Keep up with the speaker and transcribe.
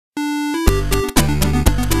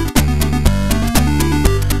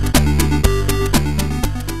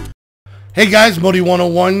Hey guys,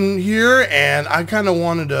 Modi101 here, and I kind of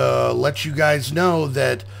wanted to let you guys know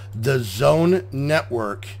that the Zone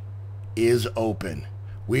Network is open.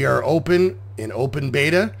 We are open in open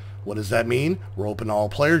beta. What does that mean? We're open to all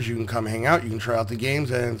players. You can come hang out, you can try out the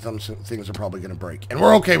games, and some things are probably going to break. And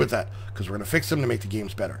we're okay with that, because we're going to fix them to make the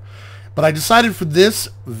games better. But I decided for this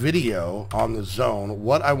video on the Zone,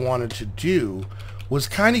 what I wanted to do was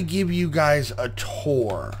kind of give you guys a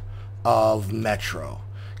tour of Metro.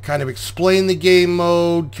 Kind of explain the game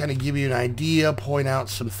mode, kind of give you an idea, point out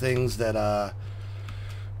some things that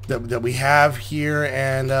that we have here,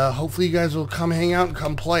 and hopefully you guys will come hang out and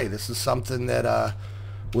come play. This is something that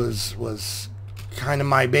was kind of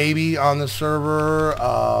my baby on the server.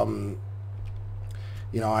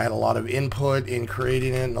 You know, I had a lot of input in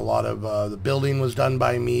creating it, and a lot of the building was done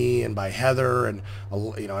by me and by Heather and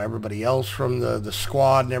you know, everybody else from the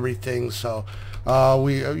squad and everything. So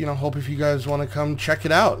we you know, hope if you guys want to come check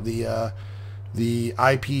it out. The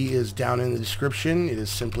IP is down in the description. It is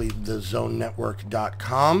simply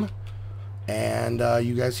thezonenetwork.com, and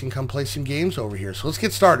you guys can come play some games over here. So let's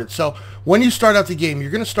get started. So when you start out the game,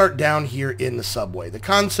 you're going to start down here in the subway. The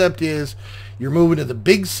concept is you're moving to the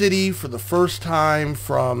big city for the first time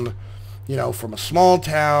from, you know, from a small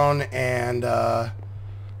town, and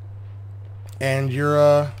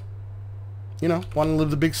you're you know, want to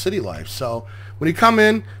live the big city life. So when you come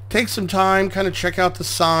in, take some time, kind of check out the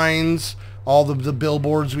signs, all the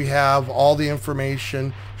billboards we have, all the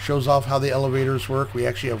information, shows off how the elevators work. We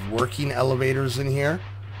actually have working elevators in here.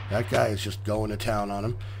 That guy is just going to town on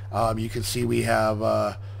them. You can see we have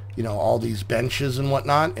you know, all these benches and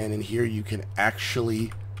whatnot, and in here you can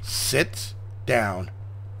actually sit down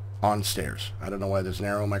on stairs. I don't know why there's an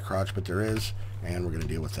arrow in my crotch, but there is, and we're going to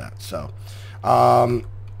deal with that. So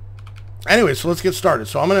anyway, so let's get started.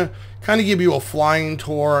 So I'm going to kind of give you a flying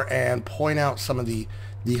tour and point out some of the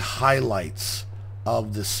highlights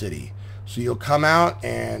of the city. So you'll come out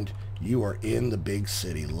and you are in the big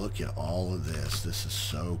city. Look at all of this. This is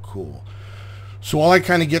so cool. So while I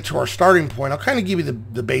kind of get to our starting point, I'll kind of give you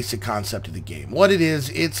the basic concept of the game. What it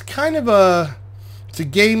is, it's kind of it's a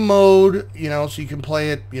game mode, you know, so you can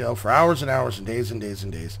play it, you know, for hours and hours and days and days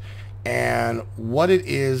and days. And what it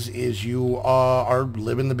is you are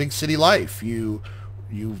living the big city life. You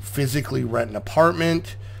physically rent an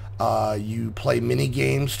apartment. You play mini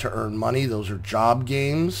games to earn money. Those are job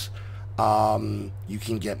games. You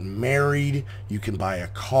can get married. You can buy a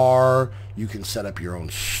car. You can set up your own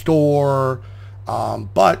store.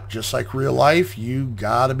 But just like real life, you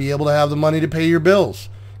got to be able to have the money to pay your bills.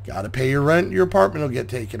 Got to pay your rent. Your apartment will get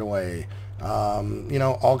taken away. You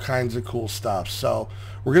know, all kinds of cool stuff. So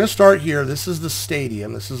we're going to start here. This is the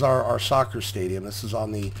stadium. This is our soccer stadium. This is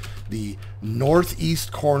on the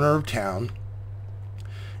northeast corner of town.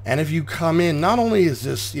 And if you come in, not only is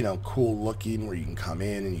this, you know, cool looking where you can come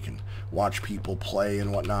in and you can watch people play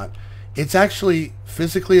and whatnot, it's actually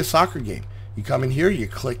physically a soccer game. You come in here, you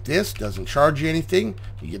click this, doesn't charge you anything,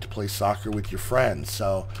 you get to play soccer with your friends.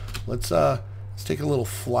 So let's take a little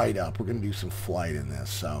flight up. We're going to do some flight in this.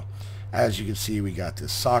 So as you can see, we got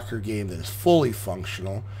this soccer game that is fully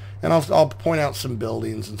functional, and I'll point out some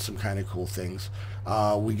buildings and some kind of cool things.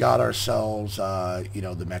 We got ourselves, you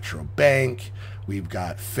know, the Metro Bank. We've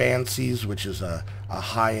got Fancy's, which is a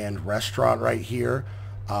high-end restaurant right here.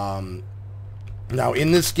 Now,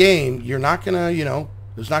 in this game, you're not going to, you know,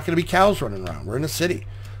 there's not going to be cows running around. We're in a city.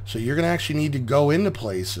 So you're going to actually need to go into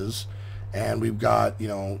places, and we've got, you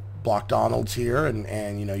know, Blockdonald's here,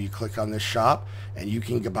 and you know, you click on this shop, and you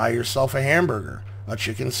can buy yourself a hamburger, a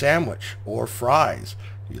chicken sandwich, or fries.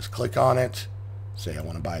 You just click on it, say, I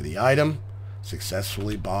want to buy the item,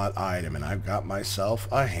 successfully bought item, and I've got myself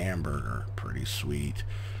a hamburger. Pretty sweet.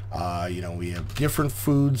 You know, we have different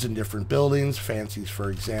foods in different buildings. Fancy's,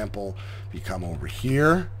 for example, if you come over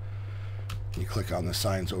here, you click on the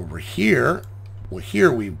signs over here. Well,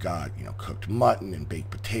 here we've got, you know, cooked mutton and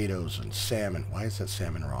baked potatoes and salmon. Why is that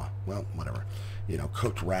salmon raw? Well, whatever. You know,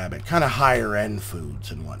 cooked rabbit, kind of higher end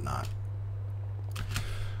foods and whatnot.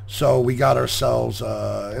 So we got ourselves,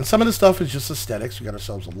 and some of the stuff is just aesthetics. We got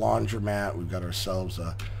ourselves a laundromat. We've got ourselves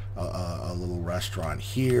a little restaurant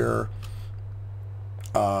here.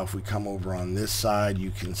 If we come over on this side,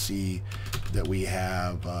 you can see that we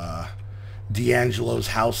have D'Angelo's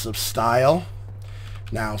House of Style.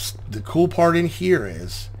 Now, the cool part in here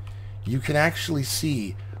is you can actually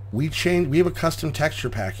see we have a custom texture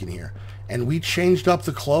pack in here, and we changed up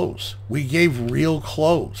the clothes. We gave real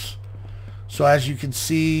clothes. So as you can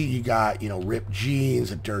see, you got, you know, ripped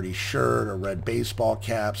jeans, a dirty shirt, a red baseball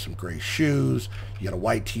cap, some gray shoes. You got a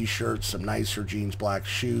white t-shirt, some nicer jeans, black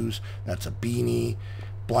shoes. That's a beanie.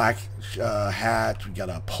 black hat. We got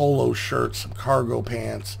a polo shirt, some cargo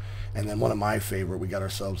pants, and then one of my favorite, we got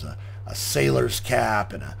ourselves a sailor's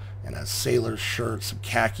cap and a sailor's shirt, some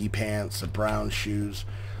khaki pants, some brown shoes.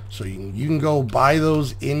 So you can go buy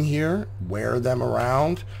those in here, wear them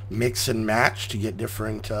around, mix and match to get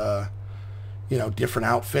different different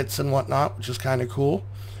outfits and whatnot, which is kind of cool.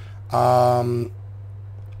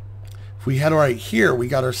 If we head right here, we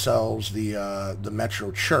got ourselves the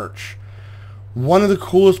Metro Church. One of the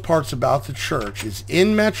coolest parts about the church is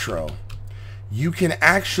in Metro, you can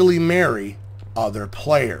actually marry other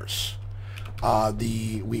players.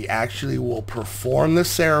 We actually will perform the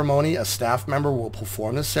ceremony. A staff member will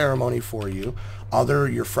perform the ceremony for you.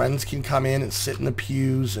 Your friends can come in and sit in the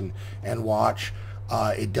pews and watch.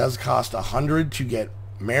 It does cost $100 to get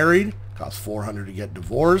married. Costs $400 to get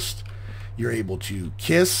divorced. You're able to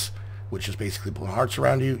kiss, which is basically put hearts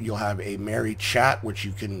around you. You'll have a married chat, which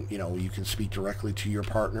you can speak directly to your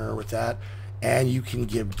partner with that, and you can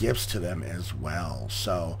give gifts to them as well.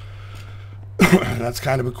 So that's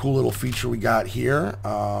kind of a cool little feature we got here.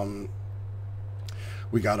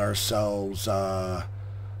 We got ourselves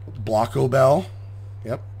Blocko Bell.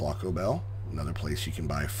 Yep, Blocko Bell. Another place you can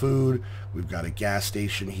buy food. We've got a gas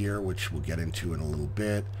station here, which we'll get into in a little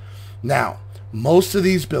bit. Now, most of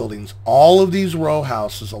these buildings, all of these row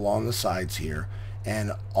houses along the sides here,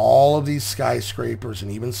 and all of these skyscrapers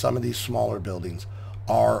and even some of these smaller buildings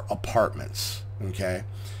are apartments, okay?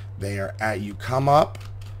 They are you come up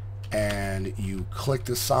and you click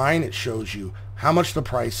the sign. It shows you how much the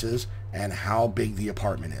price is and how big the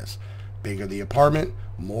apartment is. Bigger the apartment,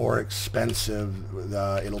 more expensive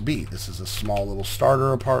it'll be. This is a small little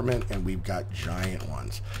starter apartment, and we've got giant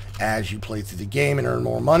ones. As you play through the game and earn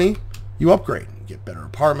more money, you upgrade. You get better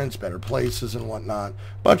apartments, better places and whatnot,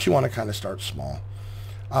 but you want to kind of start small.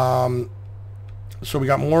 So we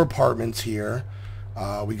got more apartments here.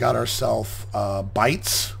 We got ourselves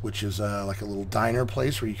Bites, which is like a little diner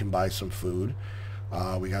place where you can buy some food.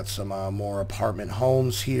 We got some more apartment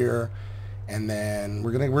homes here. And then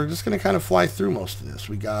we're just gonna kind of fly through most of this.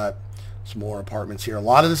 We got some more apartments here. A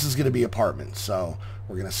lot of this is gonna be apartments, so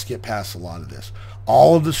we're gonna skip past a lot of this.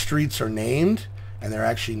 All of the streets are named, and they're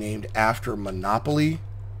actually named after Monopoly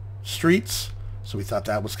streets. So we thought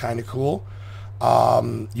that was kind of cool.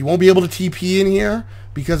 You won't be able to TP in here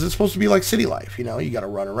because it's supposed to be like city life. You got to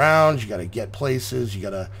run around, you got to get places, you got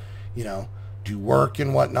to, do work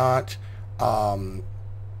and whatnot.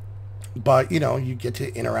 But you get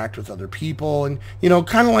to interact with other people, and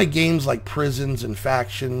kind of like games like Prisons and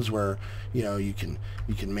Factions, where you can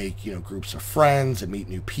make groups of friends and meet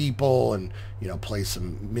new people, and play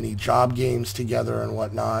some mini job games together and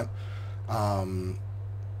whatnot.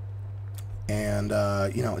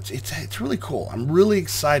 It's really cool. I'm really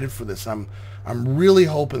excited for this. I'm really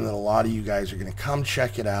hoping that a lot of you guys are going to come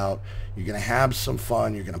check it out. You're going to have some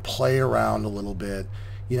fun. You're going to play around a little bit.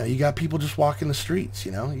 You got people just walking the streets,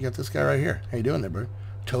 you got this guy right here. How you doing there, bud?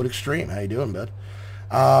 Toad Extreme. How you doing, bud?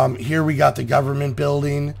 Here we got the government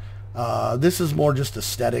building. This is more just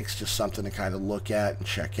aesthetics, just something to kind of look at and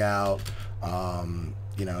check out.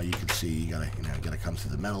 You can see you gotta come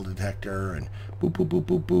through the metal detector and boop, boop, boop,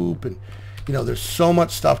 boop, boop. And, there's so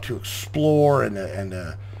much stuff to explore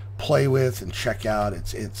and play with and check out.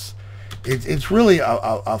 It's really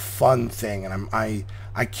a fun thing, and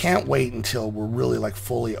I can't wait until we're really like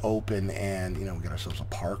fully open, and we got ourselves a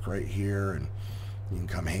park right here, and you can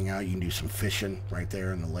come hang out. You can do some fishing right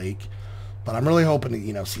there in the lake. But I'm really hoping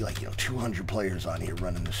to see like 200 players on here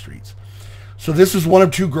running the streets. So this is one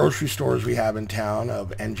of 2 grocery stores we have in town of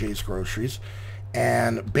NJ's Groceries,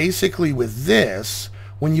 and basically with this,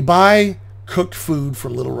 when you buy cooked food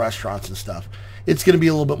from little restaurants and stuff, it's going to be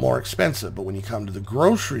a little bit more expensive. But when you come to the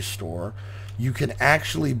grocery store, you can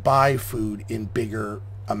actually buy food in bigger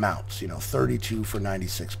amounts, 32 for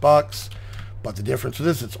 96 bucks. But the difference with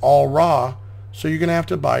this, it's all raw, so you're going to have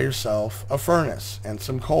to buy yourself a furnace and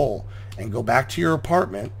some coal and go back to your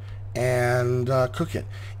apartment and cook it.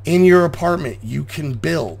 In your apartment, you can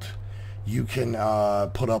build. You can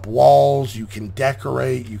put up walls, you can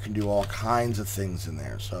decorate, you can do all kinds of things in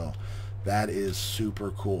there. So that is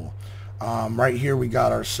super cool. Right here we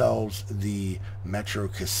got ourselves the Metro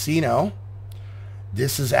Casino.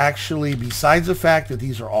 This is actually, besides the fact that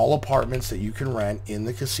these are all apartments that you can rent in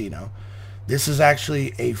the casino, this is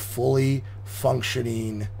actually a fully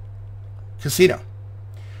functioning casino.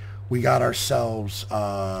 We got ourselves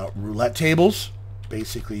roulette tables.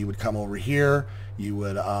 Basically, you would come over here, you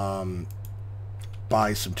would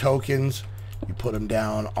buy some tokens, you put them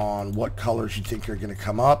down on what colors you think are going to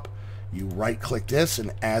come up. You right-click this,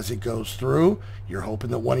 and as it goes through, you're hoping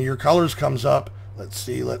that one of your colors comes up. Let's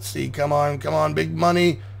see. Let's see. Come on. Come on. Big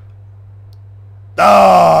money.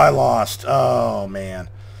 Oh, I lost. Oh, man.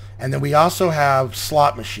 And then we also have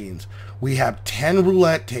slot machines. We have 10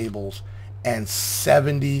 roulette tables and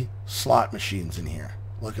 70 slot machines in here.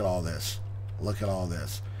 Look at all this. Look at all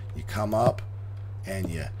this. You come up and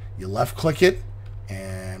you left click it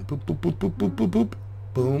and boop, boop, boop, boop, boop, boop, boop,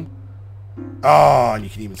 boom. Oh, and you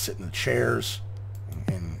can even sit in the chairs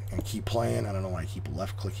and keep playing. I don't know why I keep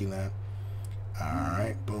left clicking that. All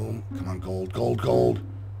right, boom. Come on, gold, gold, gold.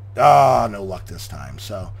 Ah, no luck this time.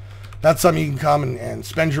 So that's something you can come and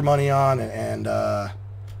spend your money on and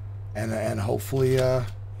hopefully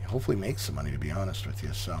make some money, to be honest with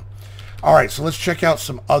you. So, all right, so let's check out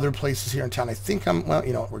some other places here in town. I think well,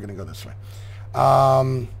 you know what, we're gonna go this way.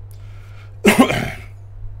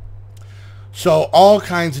 So all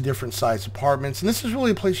kinds of different size apartments, and this is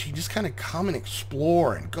really a place you just kind of come and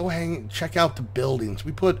explore and go check out the buildings.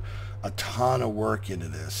 We put a ton of work into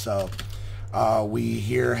this. So we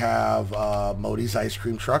here have Modi's Ice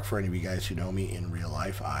Cream Truck. For any of you guys who know me in real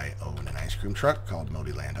life, I own an ice cream truck called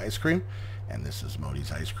Modi Land Ice Cream, and this is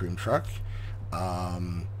Modi's Ice Cream Truck.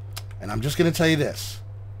 And I'm just going to tell you this.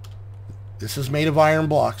 This is made of iron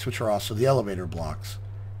blocks, which are also the elevator blocks.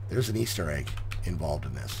 There's an Easter egg involved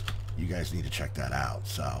in this. You guys need to check that out.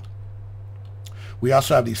 So we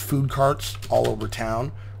also have these food carts all over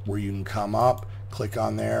town where you can come up, click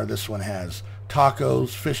on there. This one has tacos,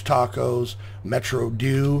 fish tacos, Metro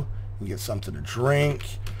Dew. You get something to drink.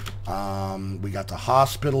 We got the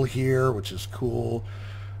hospital here, which is cool.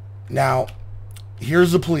 Now,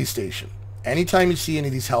 here's the police station. Anytime you see any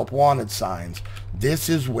of these help wanted signs, this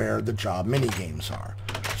is where the job mini games are.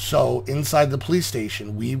 So inside the police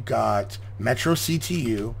station, we've got Metro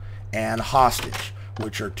CTU and Hostage,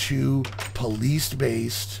 which are two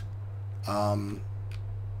police-based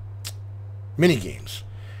mini games.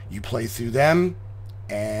 You play through them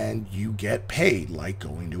and you get paid like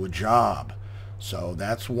going to a job. So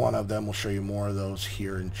that's one of them. We'll show you more of those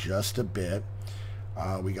here in just a bit.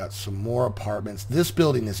 We got some more apartments. This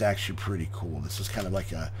building is actually pretty cool. This is kind of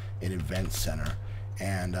like an event center.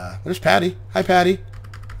 And there's Patty. Hi, Patty.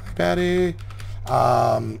 Hi, Patty.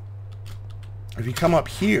 If you come up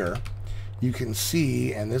here, you can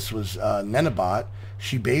see, and this was Nenabot.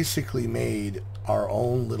 She basically made our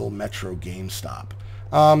own little Metro GameStop.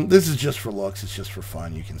 This is just for looks. It's just for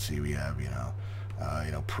fun. You can see we have,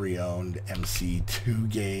 pre-owned MC2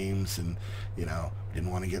 games, and didn't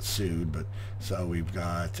want to get sued, but so we've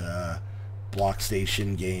got Block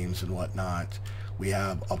Station games and whatnot. We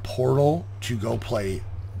have a portal to go play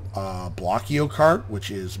Blockio Kart, which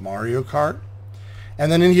is Mario Kart. And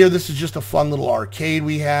then in here, this is just a fun little arcade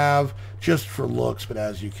we have, just for looks, but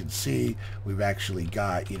as you can see, we've actually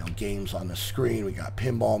got, games on the screen. We got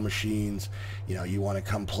pinball machines. You want to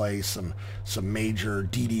come play some major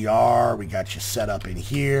DDR, we got you set up in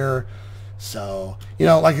here. So,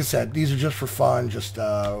 like I said, these are just for fun, just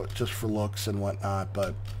for looks and whatnot,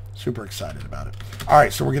 but super excited about it. All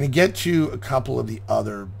right, so we're going to get to a couple of the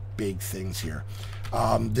other big things here.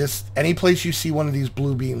 Any place you see one of these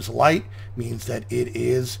blue beams light means that it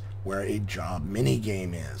is where a job mini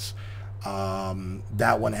game is.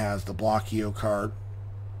 That one has the Blockio card.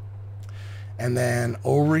 And then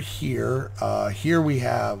over here, here we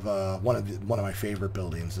have one of my favorite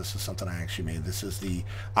buildings. This is something I actually made. This is the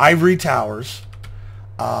Ivory Towers,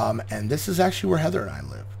 and this is actually where Heather and I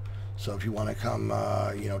live. So if you want to come,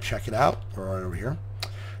 check it out, we're right over here.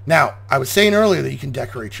 Now, I was saying earlier that you can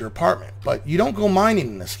decorate your apartment, but you don't go mining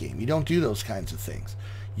in this game. You don't do those kinds of things.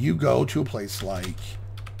 You go to a place like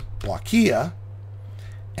Blockia,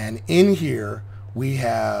 and in here we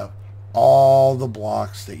have all the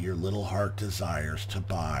blocks that your little heart desires to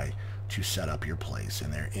buy to set up your place.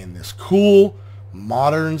 And they're in this cool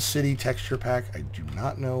modern city texture pack. I do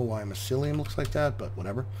not know why Mycelium looks like that, but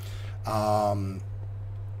whatever.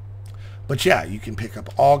 But yeah, you can pick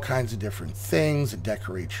up all kinds of different things and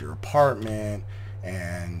decorate your apartment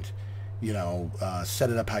and, set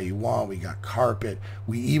it up how you want. We got carpet.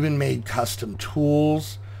 We even made custom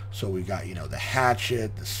tools. So we got, the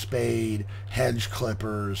hatchet, the spade, hedge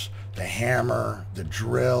clippers, the hammer, the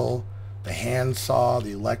drill, the hand saw,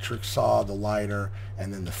 the electric saw, the lighter,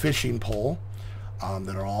 and then the fishing pole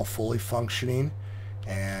that are all fully functioning.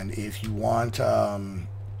 And if you want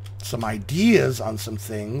some ideas on some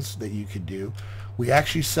things that you could do, we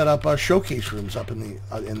actually set up showcase rooms up in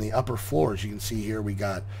the upper floors. You can see here we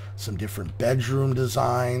got some different bedroom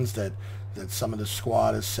designs that some of the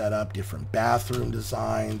squad has set up, different bathroom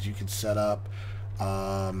designs you could set up.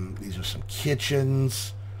 These are some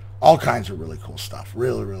kitchens, all kinds of really cool stuff.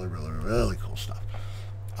 Really, really, really, really cool stuff.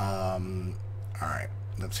 All right,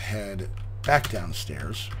 let's head back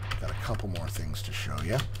downstairs. Got a couple more things to show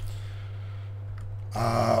you.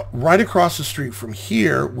 Right across the street from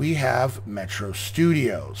here, we have Metro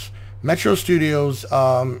Studios. Metro Studios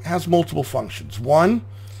has multiple functions. One,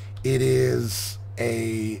 it is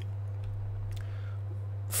a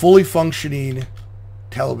fully functioning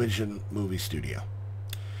television movie studio.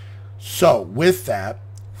 So with that,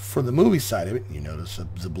 for the movie side of it, you notice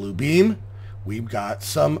the blue beam. We've got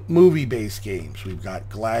some movie-based games. We've got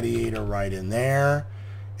Gladiator right in there.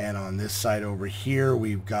 And on this side over here,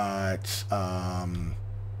 we've got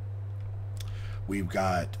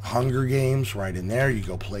Hunger Games right in there. You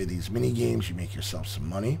go play these mini games, you make yourself some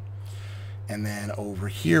money. And then over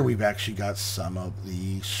here, we've actually got some of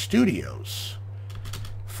the studios.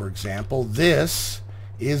 For example, this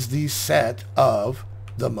is the set of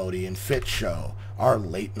the Modi and Fit Show, our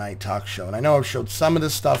late night talk show. And I know I've showed some of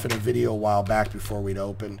this stuff in a video a while back before we'd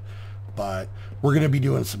opened, but we're going to be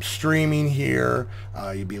doing some streaming here.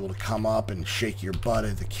 You'll be able to come up and shake your butt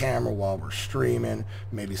at the camera while we're streaming.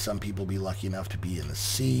 Maybe some people be lucky enough to be in the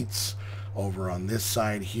seats. Over on this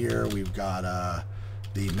side here, we've got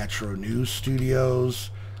the Metro News Studios,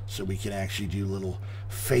 so we can actually do little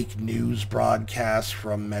fake news broadcasts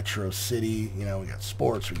from Metro City. You know, we got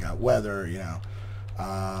sports, we got weather, you know.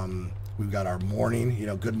 We've got our morning, you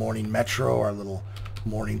know, Good Morning Metro, our little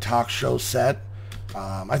morning talk show set.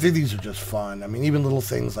 I think these are just fun. I mean, even little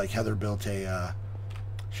things like Heather built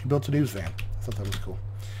she built a news van. I thought that was cool.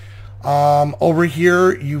 Over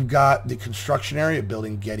here, you've got the construction area,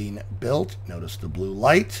 building getting built. Notice the blue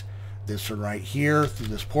light. This one right here through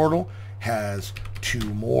this portal has 2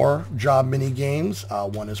 more job mini games.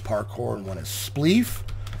 One is parkour and one is spleef.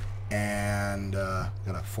 And got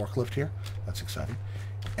a forklift here. That's exciting.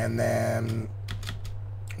 And then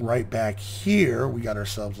right back here, we got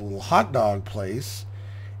ourselves a little hot dog place.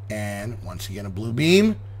 And once again, a blue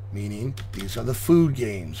beam, meaning these are the food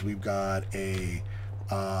games. We've got a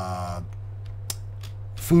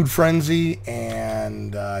Food Frenzy,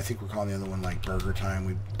 and I think we're calling the other one like Burger Time.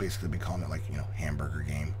 We've basically been calling it like, you know, hamburger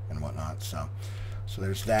game and whatnot. So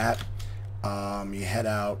there's that. You head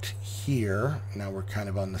out here. Now we're kind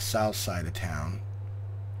of on the south side of town.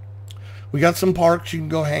 We got some parks you can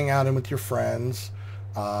go hang out in with your friends.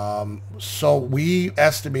 So we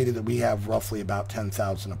estimated that we have roughly about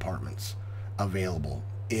 10,000 apartments available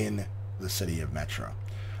in the city of Metro.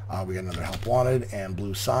 We got another help wanted and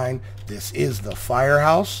blue sign. This is the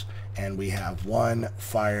firehouse, and we have one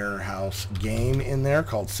firehouse game in there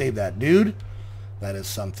called Save That Dude. That is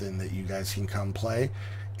something that you guys can come play.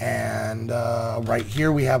 And right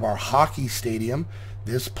here we have our hockey stadium.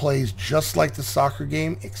 This plays just like the soccer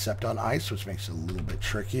game except on ice, which makes it a little bit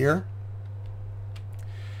trickier.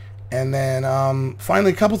 And then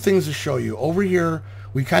finally, a couple things to show you. Over here,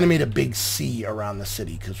 we kind of made a big C around the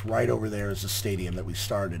city because right over there is the stadium that we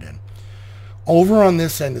started in. Over on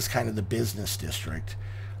this end is kind of the business district.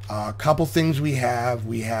 A couple things we have.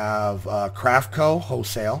 We have Craftco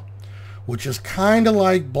Wholesale, which is kind of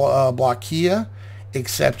like Blockia,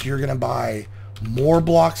 except you're going to buy more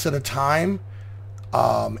blocks at a time.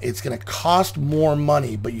 It's going to cost more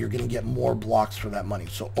money, but you're going to get more blocks for that money.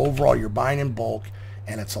 So overall, you're buying in bulk,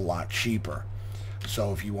 and it's a lot cheaper.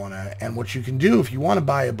 So if you want to, and what you can do if you want to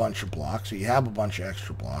buy a bunch of blocks, or you have a bunch of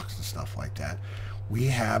extra blocks and stuff like that, we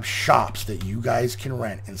have shops that you guys can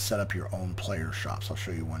rent and set up your own player shops. I'll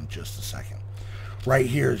show you one in just a second. Right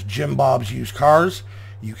here is Jim Bob's Used Cars.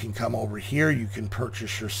 You can come over here. You can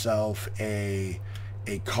purchase yourself a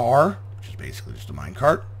car, which is basically just a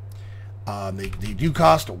minecart. They do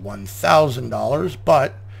cost $1,000,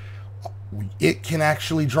 but it can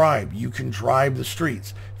actually drive. You can drive the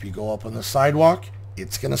streets. If you go up on the sidewalk,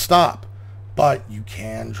 it's going to stop, but you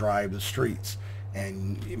can drive the streets,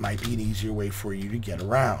 and it might be an easier way for you to get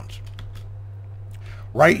around.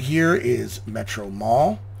 Right here is Metro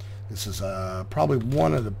Mall. This is probably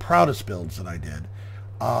one of the proudest builds that I did.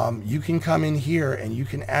 You can come in here and you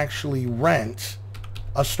can actually rent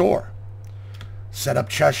a store. Set up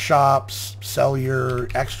chest shops, sell your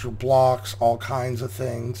extra blocks, all kinds of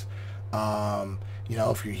things. You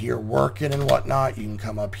know, if you're here working and whatnot, you can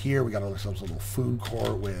come up here. We got ourselves a little food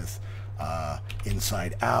court with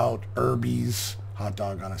Inside Out, Irby's, hot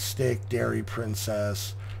dog on a stick, Dairy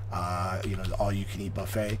Princess, you know, the all-you-can-eat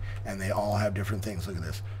buffet, and they all have different things. Look at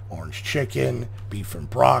this: orange chicken, beef and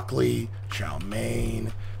broccoli, chow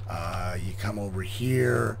mein. You come over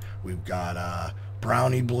here, we've got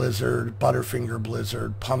brownie blizzard, butterfinger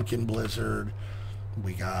blizzard, pumpkin blizzard.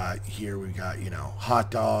 We got here, we got, you know,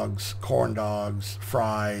 hot dogs, corn dogs,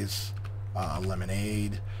 fries,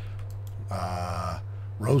 lemonade,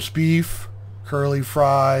 roast beef, curly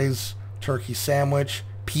fries, turkey sandwich,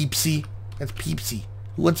 Peepsy. That's Peepsy.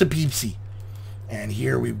 What's a Peepsy? And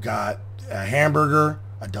here we've got a hamburger,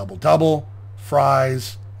 a double-double,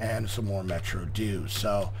 fries, and some more Metro Dew.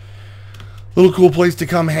 So, little cool place to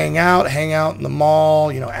come hang out in the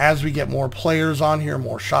mall. You know, as we get more players on here,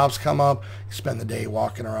 more shops come up. You spend the day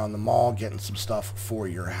walking around the mall, getting some stuff for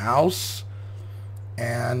your house.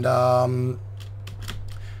 And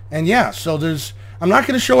yeah, so I'm not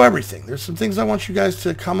going to show everything. There's some things I want you guys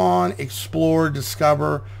to come on, explore,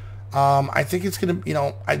 discover. I think it's going to, you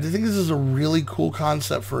know, I think this is a really cool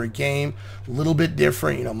concept for a game. A little bit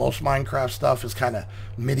different. You know, most Minecraft stuff is kind of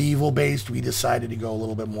medieval based. We decided to go a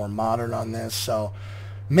little bit more modern on this. So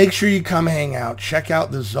make sure you come hang out. Check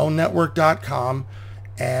out thezonenetwork.com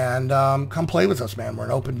and come play with us, man. We're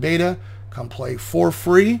in open beta. Come play for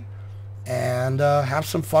free and have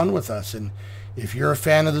some fun with us. And if you're a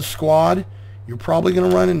fan of the squad, you're probably going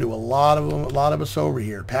to run into a lot of us over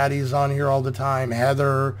here. Patty's on here all the time.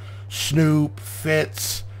 Heather, Snoop,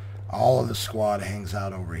 Fitz, all of the squad hangs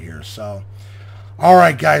out over here. So, all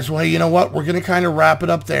right, guys. Well, hey, you know what? We're going to kind of wrap it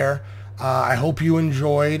up there. I hope you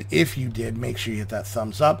enjoyed. If you did, make sure you hit that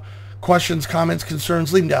thumbs up. Questions, comments,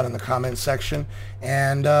 concerns, leave them down in the comments section.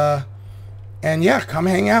 And yeah, come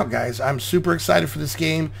hang out, guys. I'm super excited for this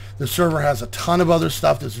game. The server has a ton of other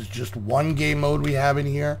stuff. This is just one game mode we have in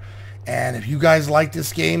here. And if you guys like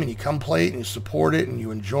this game and you come play it and you support it and you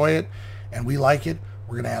enjoy it and we like it,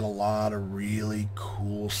 we're going to add a lot of really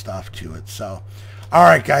cool stuff to it. So, all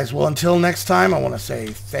right, guys. Well, until next time, I want to say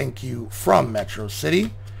thank you from Metro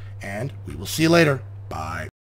City, and we will see you later. Bye.